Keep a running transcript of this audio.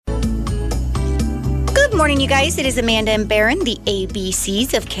morning, you guys. It is Amanda and Barron, the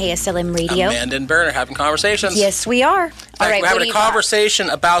ABCs of KSLM Radio. Amanda and Barron are having conversations. Yes, we are. All right, we're having a conversation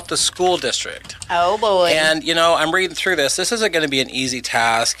about the school district. Oh, boy. And, I'm reading through this. This isn't going to be an easy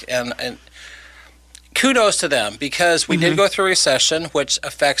task. And kudos to them, because we did go through a recession, which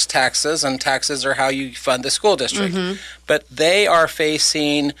affects taxes, and taxes are how you fund the school district. But they are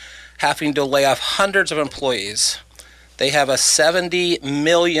having to lay off hundreds of employees. They have a $70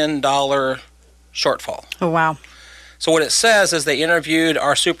 million shortfall. Oh, wow. So what it says is they interviewed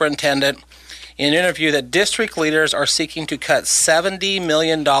our superintendent in an interview that district leaders are seeking to cut $70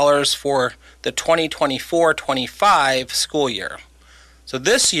 million for the 2024-25 school year. So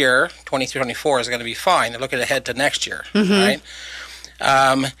this year, 23-24, is going to be fine. They're looking ahead to next year, right?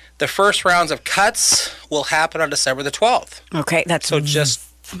 The first rounds of cuts will happen on December the 12th. Okay, that's so just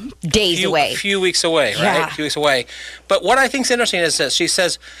days away. A few weeks away, right? Yeah. A few weeks away. But what I think is interesting is this. She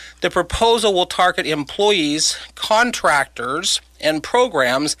says the proposal will target employees, contractors, and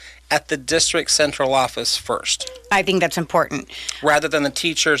programs at the district central office first. I think that's important. Rather than the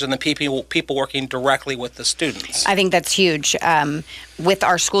teachers and the people working directly with the students. I think that's huge. With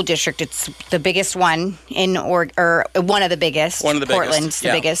our school district, it's the biggest one or one of the biggest. One of the Portland's biggest.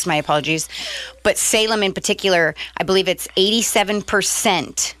 the biggest, my apologies. But Salem in particular, I believe it's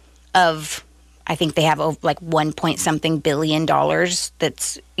 87% of, I think they have like $1.something billion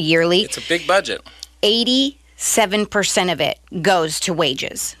that's yearly. It's a big budget. 87% of it goes to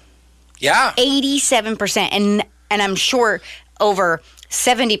wages. Yeah. 87%. And I'm sure over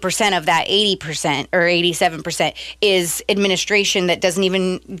 70% of that 80% or 87% is administration that doesn't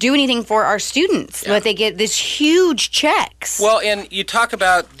even do anything for our students. Yeah. But they get this huge checks. Well, and you talk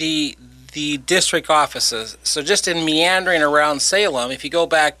about the district offices. So just in meandering around Salem, if you go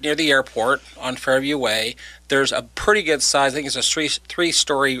back near the airport on Fairview Way, there's a pretty good size, I think it's a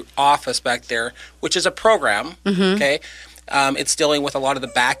three-story office back there, which is a program, okay? It's dealing with a lot of the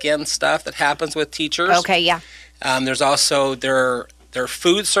back-end stuff that happens with teachers. Okay, yeah. There's also their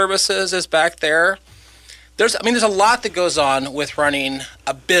food services is back there. There's a lot that goes on with running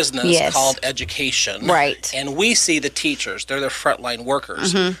a business called education. Right. And we see the teachers. They're the frontline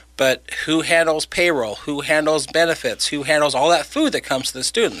workers. But who handles payroll? Who handles benefits? Who handles all that food that comes to the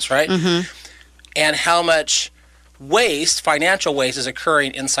students, right? And how much financial waste is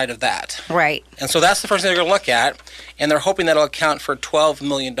occurring inside of that. Right. And so that's the first thing they're going to look at, and they're hoping that'll account for $12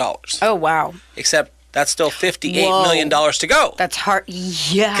 million. Oh, wow. Except that's still $58 million to go. That's hard.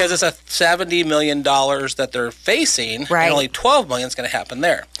 Yeah. Because it's a $70 million that they're facing, right. And only $12 million is going to happen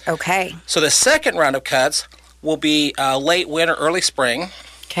there. Okay. So the second round of cuts will be late winter, early spring.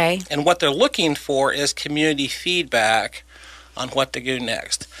 Okay. And what they're looking for is community feedback on what to do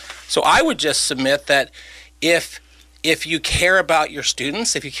next. So I would just submit that if you care about your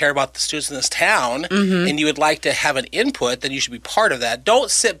students, if you care about the students in this town, and you would like to have an input, then you should be part of that.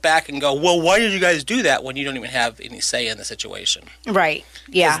 Don't sit back and go, well, why did you guys do that when you don't even have any say in the situation? Right,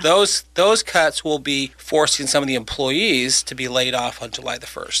 yeah. Because those cuts will be forcing some of the employees to be laid off on July the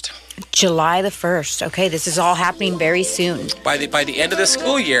 1st. July the 1st. Okay, this is all happening very soon. By the end of the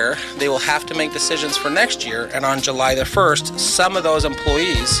school year, they will have to make decisions for next year, and on July the 1st, some of those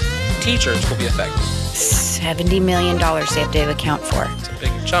employees, teachers, will be affected. $70 million they have to account for. It's a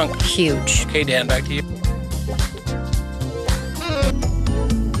big chunk. Huge. Okay, Dan, back to you.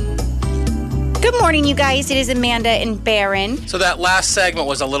 Good morning, you guys. It is Amanda and Barron. So that last segment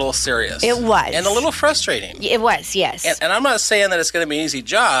was a little serious. It was. And a little frustrating. It was, yes. And I'm not saying that it's going to be an easy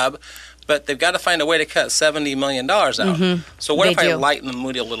job, but they've got to find a way to cut $70 million out. So what if I lighten the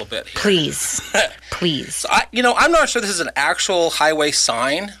mood a little bit here? Please. Please. So I'm not sure this is an actual highway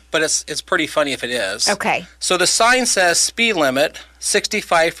sign, but it's pretty funny if it is. Okay. So the sign says speed limit,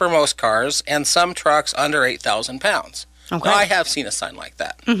 65 for most cars, and some trucks under 8,000 pounds. Okay. Now, I have seen a sign like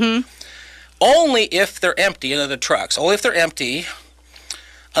that. Only if they're empty, the trucks. Only if they're empty,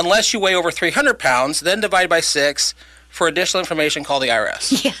 unless you weigh over 300 pounds, then divide by 6. For additional information, call the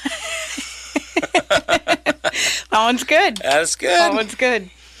IRS. Yeah. That one's good. That's good. That one's good.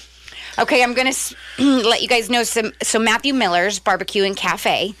 Okay, I'm going to let you guys know So Matthew Miller's Barbecue and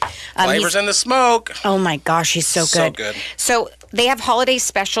Cafe. Flavors in the smoke. Oh, my gosh, he's so good. So good. So they have holiday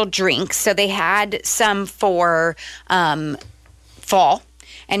special drinks. So they had some for fall,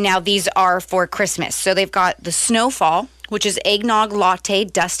 and now these are for Christmas. So they've got the Snowfall, which is eggnog latte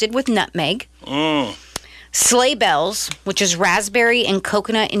dusted with nutmeg. Sleigh Bells, which is raspberry and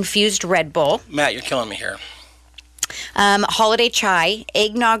coconut infused Red Bull. Matt, you're killing me here. Holiday Chai,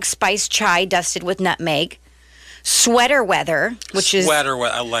 eggnog spiced chai dusted with nutmeg. Sweater Weather, which is... Sweater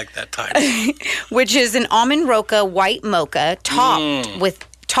Weather, I like that title. which is an almond roca white mocha topped with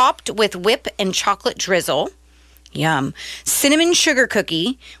topped with whip and chocolate drizzle. Yum. Cinnamon sugar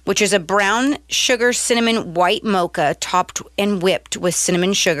cookie, which is a brown sugar cinnamon white mocha topped and whipped with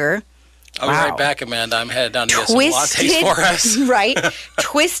cinnamon sugar. I'll be right back, Amanda. I'm headed down to get some lattes for us. Right.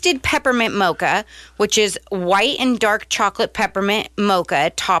 Twisted peppermint mocha, which is white and dark chocolate peppermint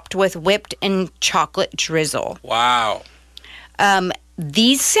mocha topped with whipped and chocolate drizzle. Wow.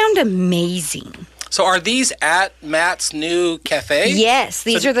 These sound amazing. So are these at Matt's new cafe? Yes,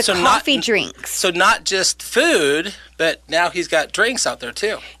 these are the coffee drinks. So not just food, but now he's got drinks out there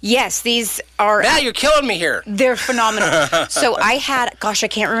too. Yes, these are... Matt, you're killing me here. They're phenomenal. So I had, I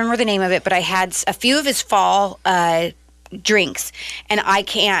can't remember the name of it, but I had a few of his fall drinks, and I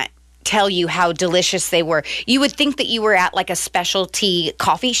can't tell you how delicious they were. You would think that you were at like a specialty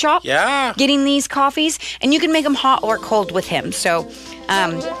coffee shop getting these coffees, and you can make them hot or cold with him. So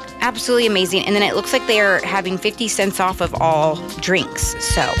absolutely amazing. And then it looks like they are having 50 cents off of all drinks.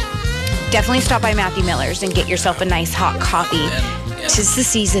 So definitely stop by Matthew Miller's and get yourself a nice hot coffee. Tis the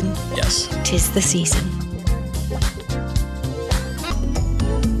season. Yes. Tis the season.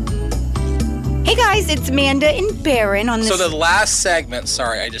 Hey guys, it's Amanda and Barron on this. So the last segment,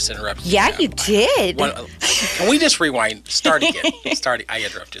 sorry, I just interrupted you. Yeah, you did. Can we just rewind? Start again. I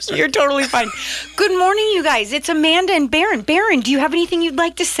interrupted you. You're totally fine. Good morning, you guys. It's Amanda and Barron. Barron, do you have anything you'd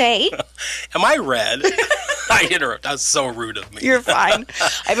like to say? Am I red? I interrupt. That was so rude of me. You're fine.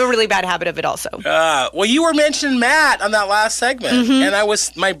 I have a really bad habit of it also. Well, you were mentioning Matt on that last segment,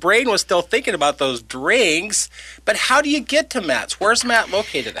 and my brain was still thinking about those drinks. But how do you get to Matt's? Where's Matt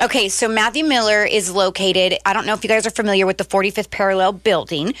located at? Okay, so Matthew Miller is located, I don't know if you guys are familiar with the 45th Parallel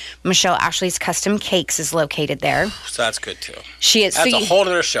building. Michelle Ashley's Custom Cakes is located there. So that's good too. She is. That's a whole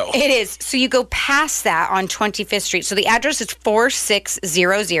other show. It is. So you go past that on 25th Street. So the address is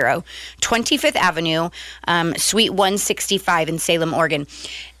 4600 25th Avenue, Suite 165 in Salem, Oregon.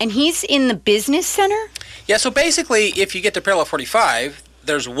 And he's in the business center? Yeah, so basically, if you get to Parallel 45,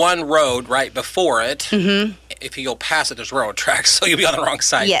 there's one road right before it. Mm-hmm. If you go past it, there's railroad tracks, so you'll be on the wrong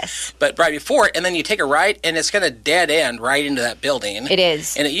side. Yes. But right before it, and then you take a right, and it's going to dead end right into that building. It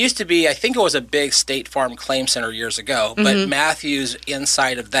is. And it used to be, I think it was a big State Farm Claim Center years ago, but Matthew's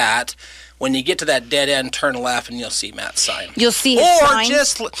inside of that. When you get to that dead end, turn left, and you'll see Matt's sign. You'll see his sign. Or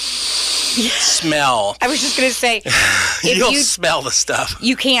just smell. I was just going to say. You'll smell the stuff.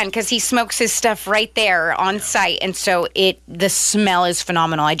 You can, because he smokes his stuff right there on site, and so the smell is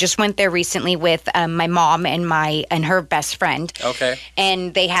phenomenal. I just went there recently with my mom and her best friend. Okay.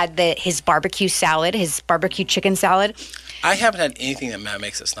 And they had his barbecue salad, his barbecue chicken salad. I haven't had anything that Matt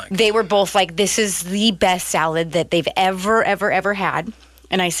makes us not good. They were both like, this is the best salad that they've ever had.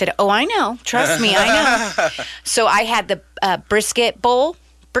 And I said, oh, I know. Trust me, I know. So I had the brisket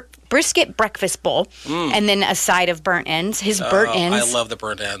breakfast bowl, and then a side of burnt ends. His burnt ends. I love the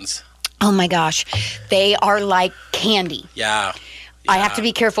burnt ends. Oh, my gosh. They are like candy. Yeah. I have to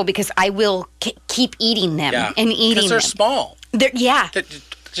be careful because I will keep eating them and eating them. Because they're small.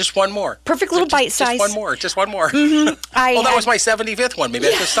 Just one more. Perfect little bite size. Just one more. Mm-hmm. That was my 75th one. Maybe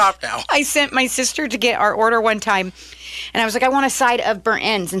I should stop now. I sent my sister to get our order one time, and I was like, I want a side of burnt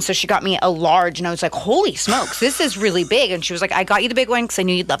ends. And so she got me a large, and I was like, holy smokes, this is really big. And she was like, I got you the big one because I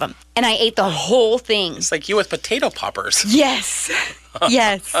knew you'd love them. And I ate the whole thing. It's like you with potato poppers. Yes.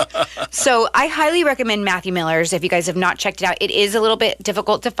 Yes. So I highly recommend Matthew Miller's if you guys have not checked it out. It is a little bit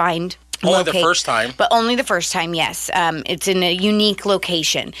difficult to find. Only the first time. But only the first time, yes. It's in a unique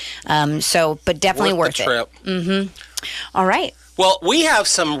location. But definitely worth the trip. It. Mm-hmm. All right. Well, we have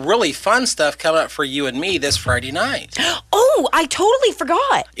some really fun stuff coming up for you and me this Friday night. Oh, I totally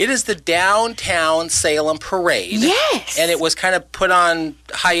forgot. It is the Downtown Salem Parade. Yes. And it was kind of put on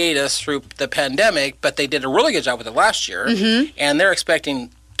hiatus through the pandemic, but they did a really good job with it last year. Mm-hmm. And they're expecting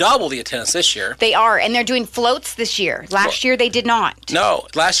double the attendance this year. They are, and they're doing floats this year. Last year they did not. No,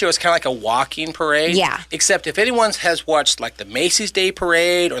 last year was kind of like a walking parade. Yeah. Except if anyone has watched like the Macy's Day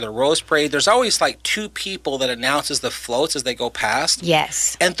Parade or the Rose Parade, there's always like two people that announces the floats as they go past.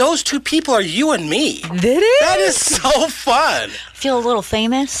 Yes. And those two people are you and me. That is so fun. Feel a little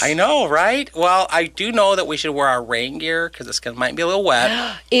famous. I know, right? Well, I do know that we should wear our rain gear because it might be a little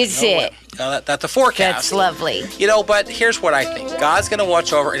wet. Is it? That's the forecast. That's lovely. But here's what I think. God's going to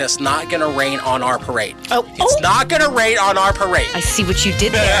watch over, and it's not going to rain on our parade. It's not going to rain on our parade. I see what you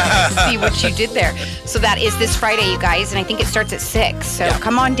did there. So that is this Friday, you guys, and I think it starts at 6. So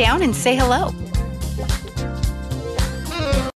come on down and say hello.